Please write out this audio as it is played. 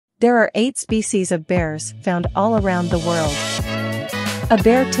There are 8 species of bears found all around the world. A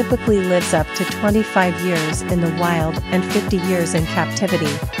bear typically lives up to 25 years in the wild and 50 years in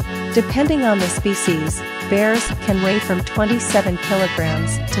captivity. Depending on the species, bears can weigh from 27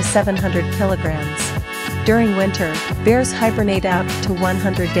 kilograms to 700 kilograms. During winter, bears hibernate out to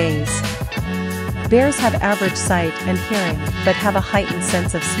 100 days. Bears have average sight and hearing, but have a heightened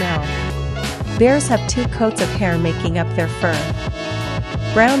sense of smell. Bears have 2 coats of hair making up their fur.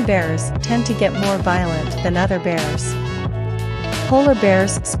 Brown bears tend to get more violent than other bears. Polar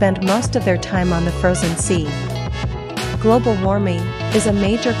bears spend most of their time on the frozen sea. Global warming is a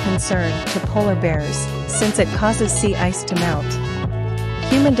major concern to polar bears since it causes sea ice to melt.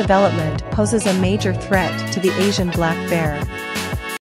 Human development poses a major threat to the Asian black bear.